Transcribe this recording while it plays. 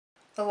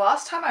The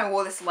last time I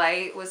wore this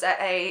lei was at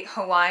a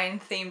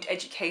Hawaiian themed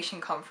education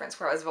conference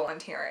where I was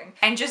volunteering.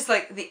 And just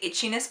like the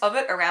itchiness of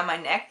it around my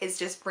neck is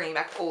just bringing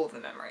back all of the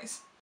memories.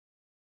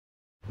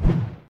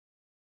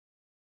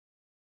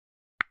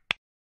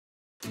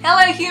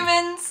 Hello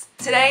humans!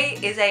 Today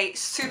is a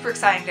super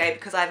exciting day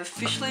because I've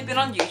officially been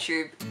on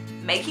YouTube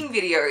making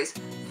videos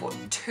for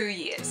 2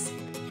 years.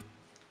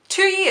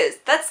 2 years!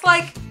 That's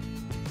like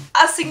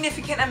a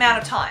significant amount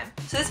of time.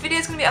 So this video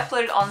is going to be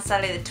uploaded on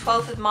Saturday the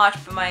 12th of March,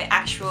 but my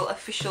actual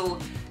official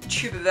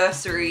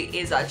tubeversary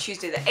is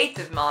Tuesday the 8th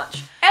of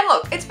March. And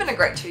look, it's been a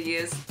great 2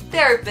 years.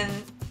 There have been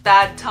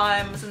bad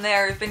times and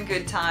there have been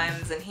good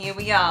times, and here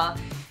we are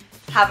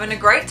having a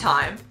great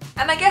time.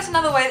 And I guess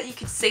another way that you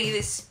could see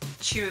this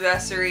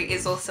tubeversary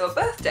is also a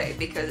birthday,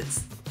 because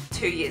it's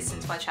 2 years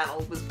since my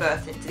channel was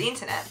birthed into the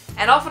internet.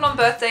 And often on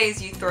birthdays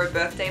you throw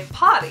birthday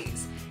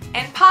parties.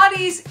 And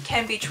parties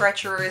can be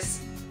treacherous.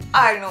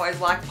 I don't always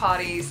like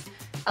parties.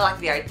 I like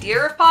the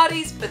idea of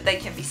parties, but they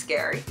can be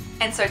scary.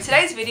 And so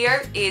today's video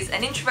is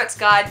an introvert's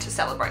guide to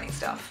celebrating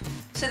stuff.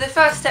 So the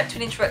first step to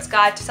an introvert's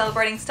guide to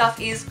celebrating stuff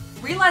is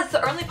realize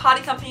the only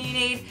party company you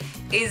need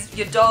is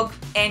your dog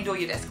and or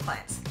your desk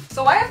plants.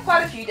 So I have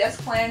quite a few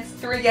desk plants.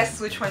 3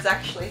 guesses which one's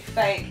actually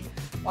fake.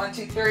 1,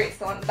 2, 3, it's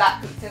the one at the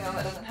back that's in them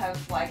that doesn't have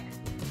like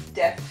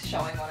death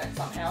showing on it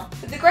somehow.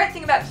 But the great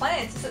thing about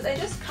plants is that they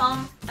just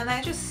come and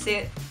they just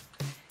sit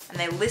and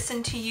they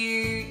listen to you,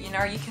 you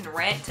know, you can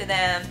rant to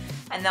them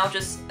and they'll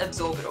just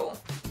absorb it all.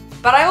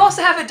 But I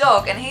also have a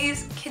dog and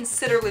he's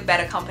considerably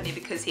better company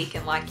because he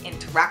can like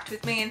interact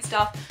with me and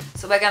stuff.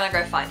 So we're gonna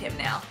go find him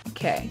now.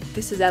 Okay,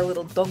 this is our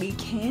little doggy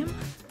cam.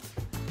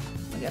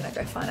 We're gonna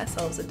go find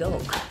ourselves a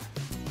dog.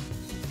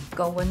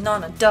 Going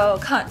on a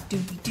dog hunt.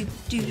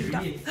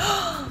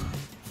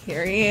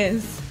 Here he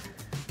is.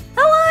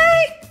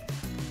 Hello!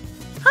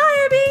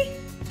 Hi, Obi! Do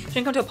you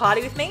wanna come to a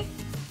party with me?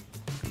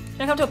 Do you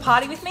wanna come to a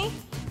party with me?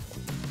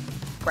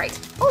 Great.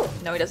 Oh,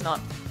 no he does not.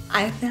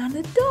 I found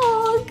a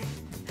dog.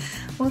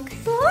 Look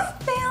who I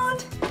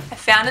found. I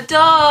found a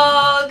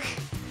dog.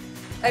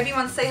 Obi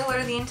wants to say hello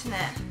to the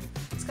internet.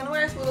 He's gonna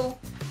wear his little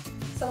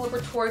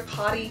celebratory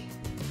party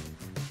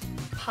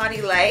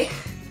lei.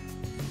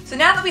 So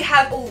now that we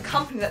have all the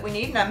company that we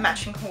need in our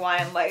matching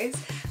Hawaiian leis,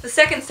 the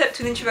second step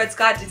to an introvert's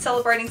guide to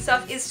celebrating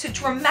stuff is to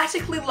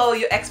dramatically lower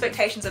your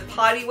expectations of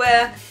party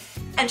wear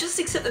and just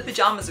accept that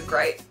pajamas are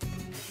great.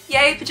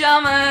 Yay,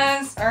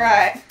 pajamas!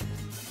 Alright.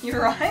 You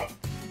right?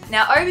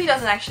 Now Obi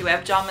doesn't actually wear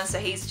pajamas, so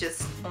he's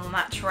just all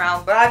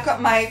natural, but I've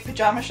got my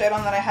pajama shirt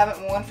on that I haven't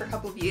worn for a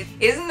couple of years.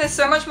 Isn't this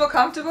so much more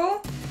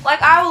comfortable?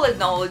 Like, I will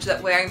acknowledge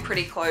that wearing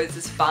pretty clothes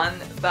is fun,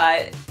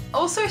 but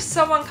also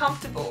so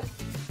uncomfortable.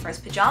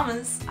 Whereas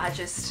pajamas are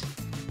just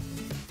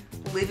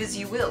live as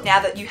you will. Now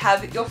that you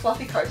have your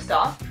fluffy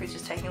co-star, who's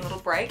just taking a little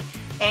break,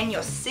 and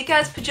your sick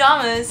ass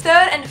pajamas,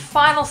 third and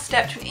final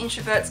step to an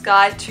introvert's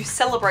guide to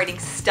celebrating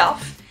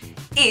stuff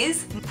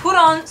is put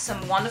on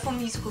some wonderful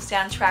musical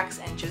soundtracks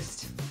and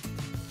just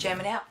jam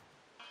it out.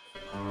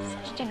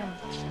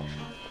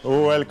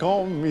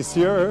 Welcome,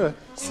 monsieur.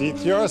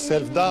 Sit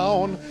yourself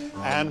down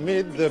and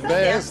meet the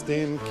best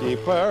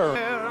innkeeper.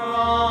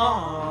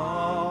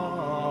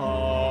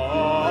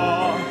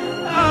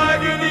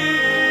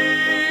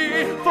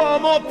 Agony, far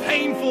more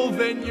painful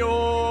than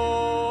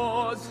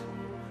yours.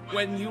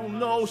 When you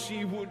know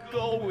she would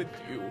go with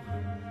you.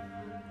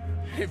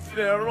 If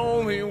there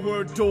only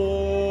were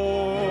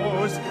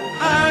doors.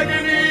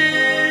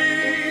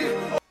 Agony.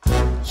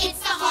 It's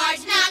the hard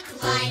knock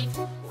life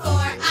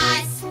for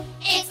us.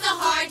 It's the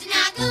hard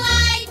knock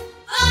life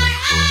for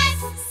us.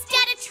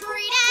 Instead of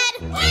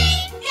treated, we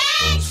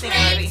get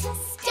treats.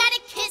 Instead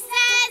of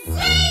kisses,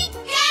 we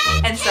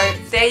get And so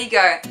there you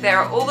go. There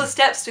are all the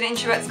steps to an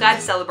introvert's guide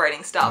to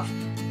celebrating stuff.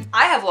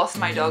 I have lost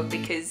my dog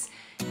because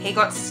he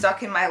got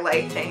stuck in my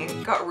lei thing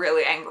and got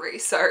really angry,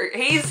 so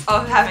he's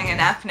off having a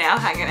nap now,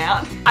 hanging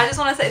out. I just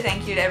want to say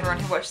thank you to everyone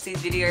who watched these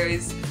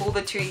videos for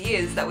the 2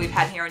 years that we've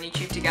had here on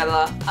YouTube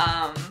together.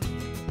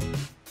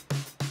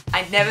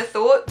 I never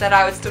thought that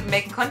I would still be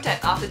making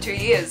content after 2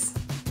 years.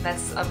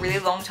 That's a really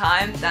long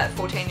time that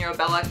 14-year-old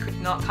Bella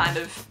could not kind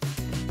of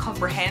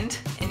comprehend.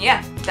 And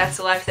yeah, that's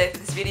all I have to say for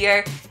this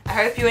video. I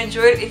hope you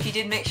enjoyed it. If you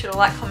did, make sure to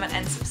like, comment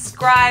and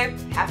subscribe.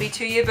 Happy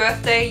 2-year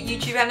birthday,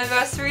 YouTube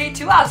anniversary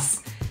to us.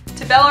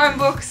 To Bella and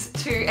Books,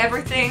 to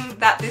everything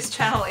that this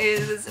channel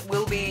is,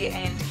 will be,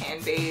 and can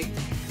be.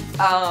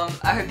 I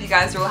hope you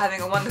guys are all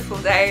having a wonderful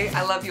day.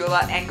 I love you a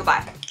lot, and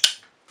goodbye. I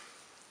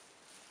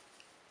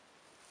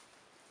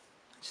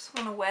just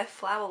want to wear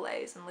flower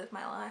leis and live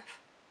my life.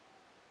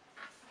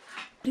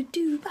 Oh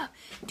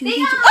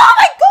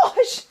my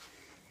gosh!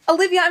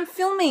 Olivia, I'm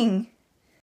filming!